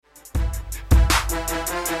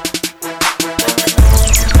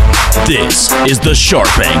This is The Sharp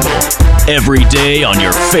Angle. Every day on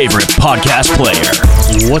your favorite podcast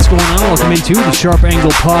player. What's going on? Welcome into The Sharp Angle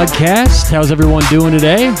Podcast. How's everyone doing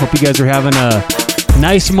today? Hope you guys are having a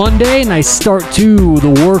nice Monday, nice start to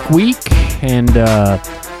the work week, and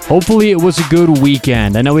hopefully it was a good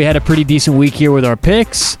weekend. I know we had a pretty decent week here with our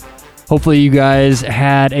picks. Hopefully you guys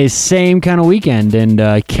had a same kind of weekend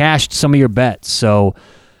and cashed some of your bets. So,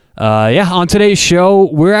 on today's show,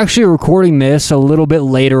 we're actually recording this a little bit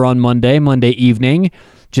later on Monday evening.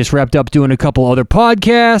 Just wrapped up doing a couple other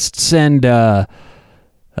podcasts, and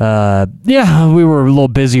we were a little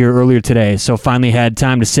busier earlier today, so finally had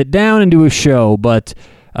time to sit down and do a show. But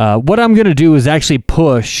what I'm going to do is actually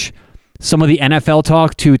push some of the NFL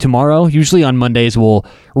talk to tomorrow. Usually on Mondays, we'll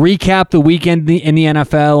recap the weekend in the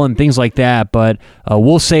NFL and things like that, but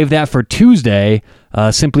we'll save that for Tuesday,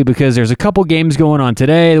 simply because there's a couple games going on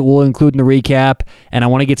today that we'll include in the recap, and I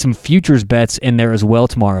want to get some futures bets in there as well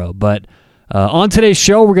tomorrow. But on today's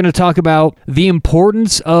show, we're going to talk about the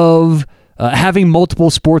importance of having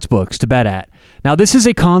multiple sports books to bet at. Now, this is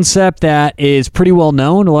a concept that is pretty well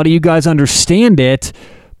known. A lot of you guys understand it,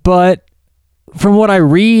 but from what I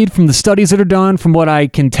read, from the studies that are done, from what I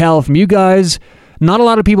can tell from you guys, not a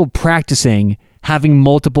lot of people practicing having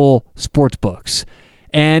multiple sports books.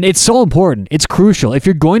 And it's so important. It's crucial. If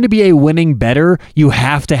you're going to be a winning bettor, you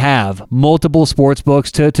have to have multiple sports books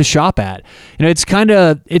to shop at. You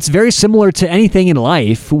know, it's very similar to anything in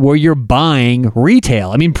life where you're buying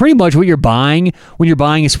retail. I mean, pretty much what you're buying when you're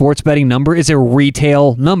buying a sports betting number is a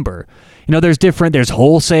retail number. You know, there's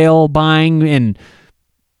wholesale buying, and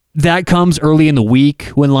that comes early in the week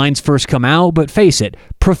when lines first come out, but face it,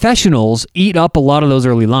 professionals eat up a lot of those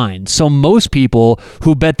early lines. So most people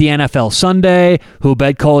who bet the NFL Sunday, who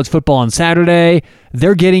bet college football on Saturday,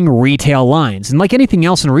 they're getting retail lines. And like anything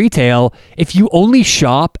else in retail, if you only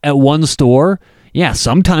shop at one store, yeah,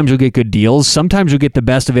 sometimes you'll get good deals, sometimes you'll get the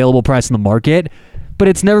best available price in the market, but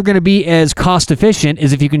it's never going to be as cost efficient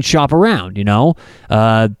as if you can shop around, you know?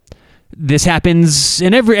 This happens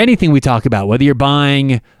in anything we talk about, whether you're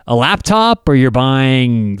buying a laptop or you're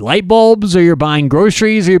buying light bulbs or you're buying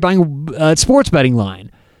groceries or you're buying a sports betting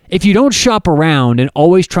line. If you don't shop around and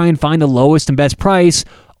always try and find the lowest and best price,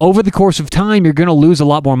 over the course of time, you're going to lose a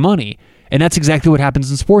lot more money. And that's exactly what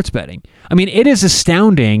happens in sports betting. I mean, it is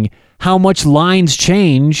astounding how much lines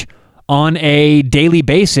change on a daily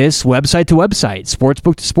basis, website to website,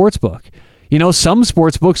 sportsbook to sportsbook. You know, some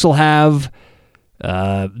sportsbooks will have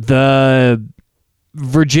the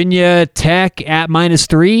Virginia Tech at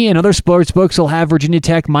 -3, and other sports books will have Virginia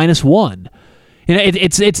Tech -1. You know,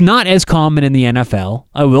 it's not as common in the NFL.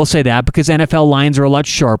 I will say that, because NFL lines are a lot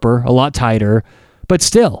sharper, a lot tighter, but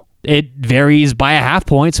still, it varies by a half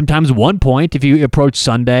point, sometimes 1 point if you approach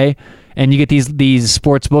Sunday, and you get these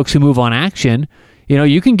sports books who move on action. You know,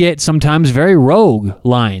 you can get sometimes very rogue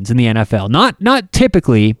lines in the NFL. Not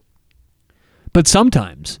typically, but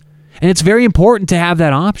sometimes. And it's very important to have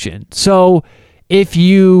that option. So if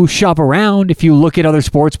you shop around, if you look at other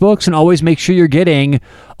sports books and always make sure you're getting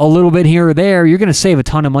a little bit here or there, you're going to save a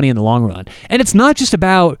ton of money in the long run. And it's not just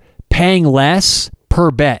about paying less per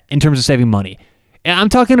bet in terms of saving money. I'm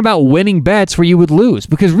talking about winning bets where you would lose.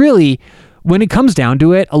 Because really, when it comes down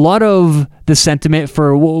to it, a lot of the sentiment,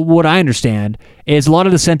 for what I understand, is a lot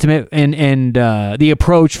of the sentiment and the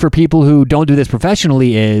approach for people who don't do this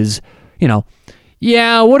professionally is, you know,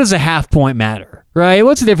 yeah, what does a half point matter, right?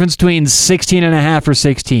 What's the difference between 16.5 or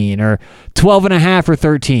 16 or 12.5 or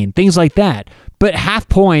 13? Things like that. But half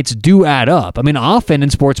points do add up. I mean, often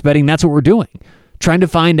in sports betting, that's what we're doing, trying to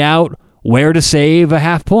find out where to save a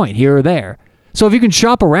half point here or there. So if you can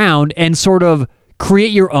shop around and sort of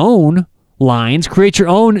create your own lines, create your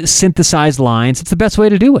own synthesized lines, it's the best way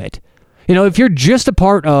to do it. You know, if you're just a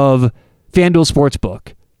part of FanDuel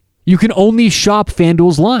Sportsbook, you can only shop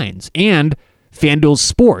FanDuel's lines and FanDuel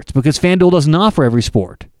Sports, because FanDuel doesn't offer every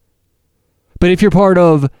sport. But if you're part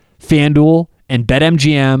of FanDuel and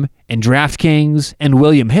BetMGM and DraftKings and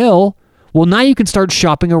William Hill, well, now you can start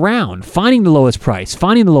shopping around, finding the lowest price,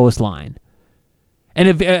 finding the lowest line. And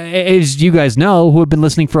if, as you guys know, who have been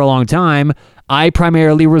listening for a long time, I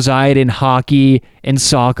primarily reside in hockey and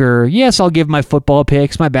soccer. Yes, I'll give my football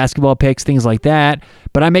picks, my basketball picks, things like that,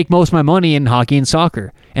 but I make most of my money in hockey and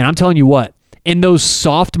soccer. And I'm telling you what, in those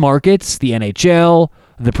soft markets, the NHL,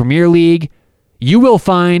 the Premier League, you will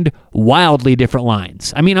find wildly different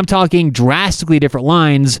lines. I mean, I'm talking drastically different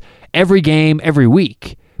lines every game, every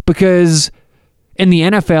week. Because in the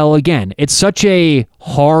NFL, again, it's such a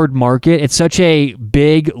hard market, it's such a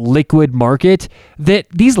big, liquid market, that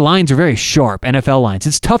these lines are very sharp, NFL lines.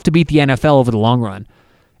 It's tough to beat the NFL over the long run.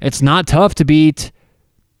 It's not tough to beat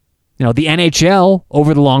The NHL,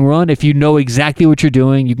 over the long run, if you know exactly what you're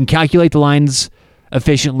doing, you can calculate the lines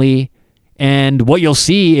efficiently, and what you'll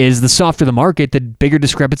see is the softer the market, the bigger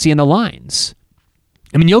discrepancy in the lines.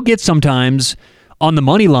 I mean, you'll get sometimes on the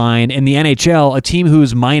money line in the NHL, a team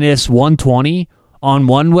who's minus 120 on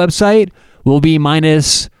one website will be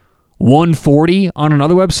minus 140 on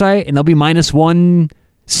another website, and they'll be minus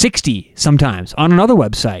 160 sometimes on another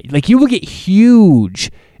website. Like, you will get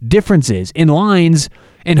huge differences in lines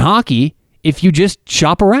in hockey if you just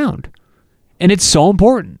shop around. And it's so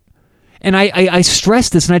important. And I stress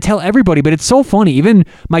this and I tell everybody, but it's so funny. Even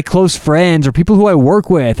my close friends or people who I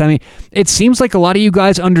work with, I mean, it seems like a lot of you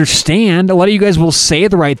guys understand. A lot of you guys will say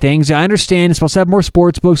the right things. I understand it's supposed to have more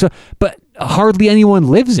sports books, but hardly anyone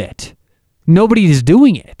lives it. Nobody is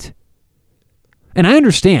doing it. And I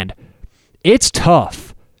understand. It's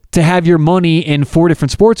tough to have your money in 4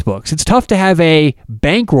 different sports books. It's tough to have a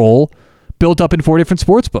bankroll built up in 4 different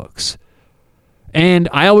sports books. And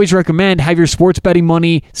I always recommend have your sports betting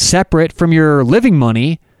money separate from your living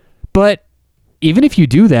money. But even if you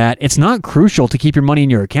do that, it's not crucial to keep your money in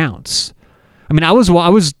your accounts. I mean, I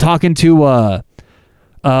was talking to a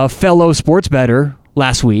fellow sports bettor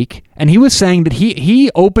last week, and he was saying that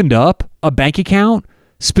he opened up a bank account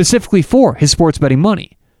specifically for his sports betting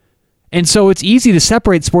money. And so it's easy to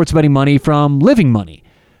separate sports betting money from living money.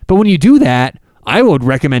 But when you do that, I would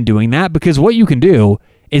recommend doing that, because what you can do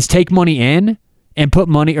is take money in and put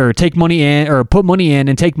money, or take money in, or put money in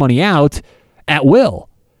and take money out at will.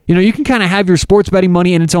 You can kind of have your sports betting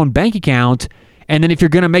money in its own bank account, and then if you're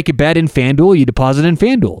going to make a bet in FanDuel, you deposit in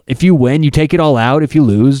FanDuel. If you win, you take it all out. If you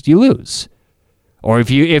lose, you lose. Or if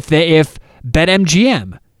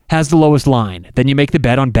BetMGM has the lowest line, then you make the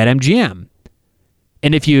bet on BetMGM.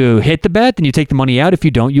 And if you hit the bet, then you take the money out. If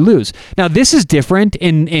you don't, you lose. Now, this is different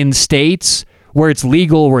in states where it's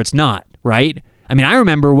legal, where it's not, right? I mean, I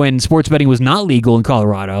remember when sports betting was not legal in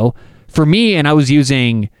Colorado, for me, and I was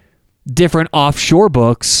using different offshore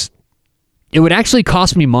books, it would actually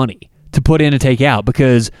cost me money to put in and take out,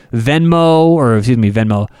 because Coinbase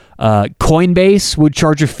would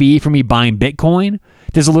charge a fee for me buying Bitcoin.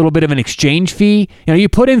 There's a little bit of an exchange fee. You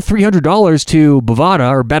put in $300 to Bovada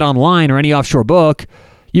or BetOnline or any offshore book,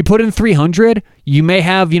 you put in $300, you may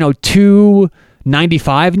have,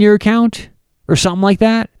 $295 in your account or something like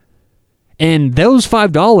that. And those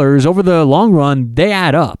 $5 over the long run, they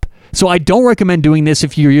add up. So I don't recommend doing this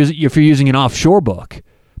if you're using an offshore book.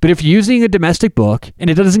 But if you're using a domestic book and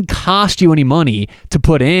it doesn't cost you any money to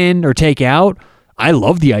put in or take out, I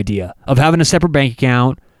love the idea of having a separate bank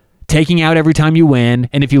account, taking out every time you win,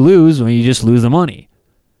 and if you lose, well, you just lose the money.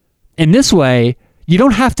 In this way, you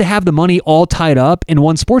don't have to have the money all tied up in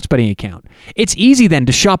one sports betting account. It's easy then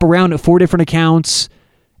to shop around at 4 different accounts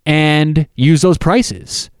and use those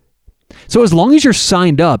prices. So as long as you're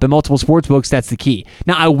signed up at multiple sports books, that's the key.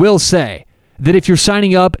 Now, I will say that if you're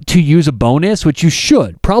signing up to use a bonus, which you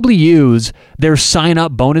should probably use their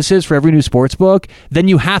sign-up bonuses for every new sports book, then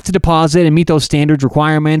you have to deposit and meet those standards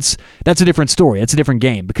requirements. That's a different story. That's a different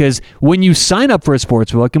game. Because when you sign up for a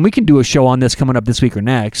sports book, and we can do a show on this coming up this week or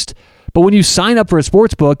next, but when you sign up for a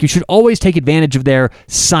sports book, you should always take advantage of their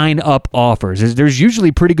sign-up offers. There's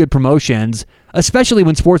usually pretty good promotions, especially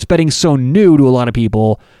when sports betting is so new to a lot of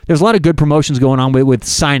people. There's a lot of good promotions going on with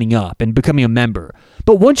signing up and becoming a member.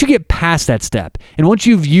 But once you get past that step, and once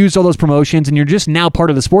you've used all those promotions and you're just now part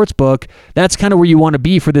of the sports book, that's kind of where you want to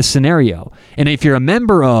be for this scenario. And if you're a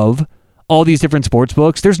member of all these different sports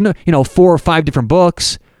books, there's no, 4 or 5 different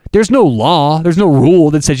books. There's no law. There's no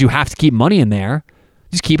rule that says you have to keep money in there.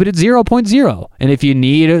 Just keep it at 0.0. And if you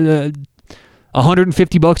need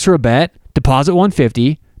 $150 for a bet, deposit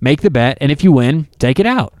 $150, make the bet, and if you win, take it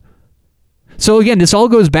out. So again, this all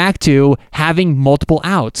goes back to having multiple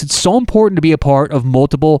outs. It's so important to be a part of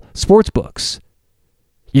multiple sports books.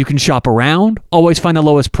 You can shop around, always find the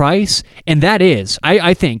lowest price, and that is,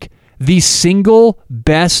 I think, the single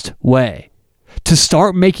best way to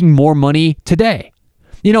start making more money today.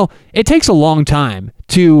 It takes a long time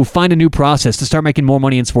to find a new process to start making more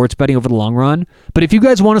money in sports betting over the long run. But if you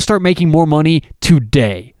guys want to start making more money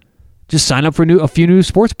today, just sign up for a few new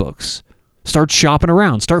sports books. Start shopping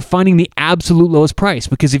around. Start finding the absolute lowest price.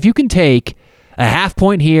 Because if you can take a half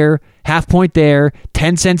point here, half point there,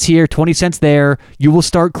 10 cents here, 20 cents there, you will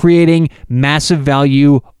start creating massive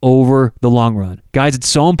value over the long run. Guys, it's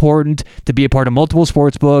so important to be a part of multiple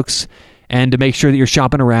sports books and to make sure that you're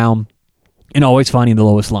shopping around and always finding the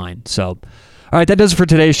lowest line. So, all All right, that does it for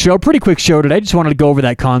today's show. Pretty quick show today. Just wanted to go over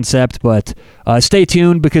that concept, but stay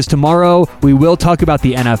tuned because tomorrow we will talk about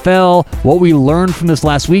the NFL, what we learned from this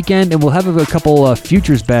last weekend, and we'll have a couple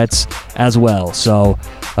futures bets as well. So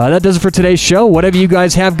that does it for today's show. Whatever you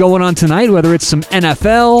guys have going on tonight, whether it's some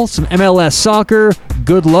NFL, some MLS soccer,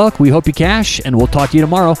 good luck. We hope you cash, and we'll talk to you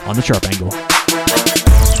tomorrow on The Sharp Angle.